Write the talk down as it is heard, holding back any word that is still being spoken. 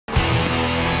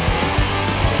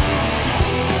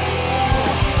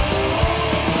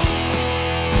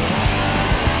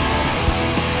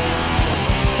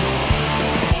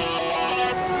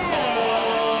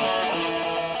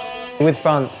With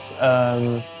France,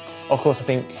 of course, I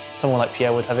think someone like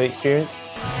Pierre would have the experience.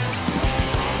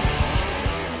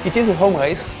 It is a home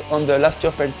race, and last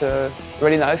year felt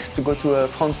really nice to go to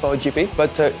France for a GP,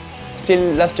 but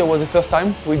still last year was the first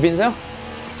time we've been there.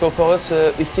 So for us,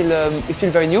 it's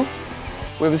still very new.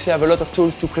 We obviously have a lot of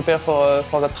tools to prepare for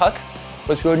that track,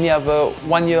 but we only have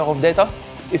 1 year of data.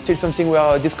 It's still something we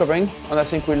are discovering, and I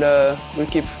think we'll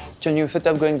keep the new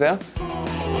setup going there.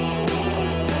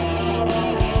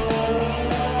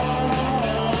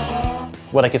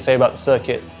 What I could say about the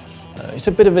circuit, it's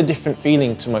a bit of a different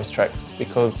feeling to most tracks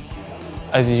because,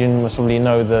 as you must probably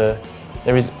know,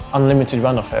 there is unlimited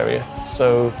runoff area.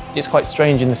 So it's quite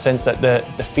strange in the sense that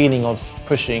the feeling of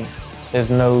pushing, there's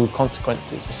no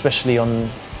consequences, especially on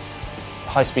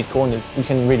high-speed corners. You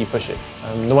can really push it.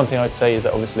 The one thing I'd say is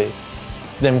that obviously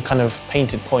them kind of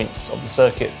painted points of the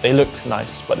circuit, they look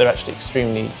nice, but they're actually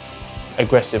extremely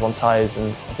aggressive on tyres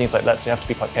and things like that, so you have to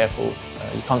be quite careful.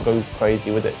 You can't go crazy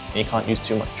with it, and you can't use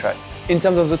too much track. In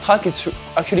terms of the track, it's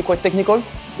actually quite technical,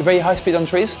 very high speed on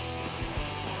trees,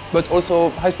 but also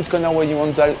high speed corner where you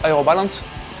want the aero balance.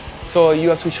 So you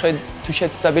have to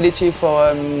shed stability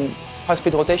for high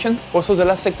speed rotation. Also the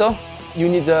last sector, you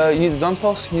need the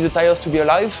downforce, you need the tires to be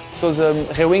alive. So the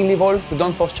rear wing level, the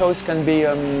downforce choice can be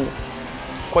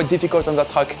quite difficult on that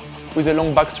track with a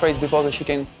long back straight before the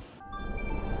chicane.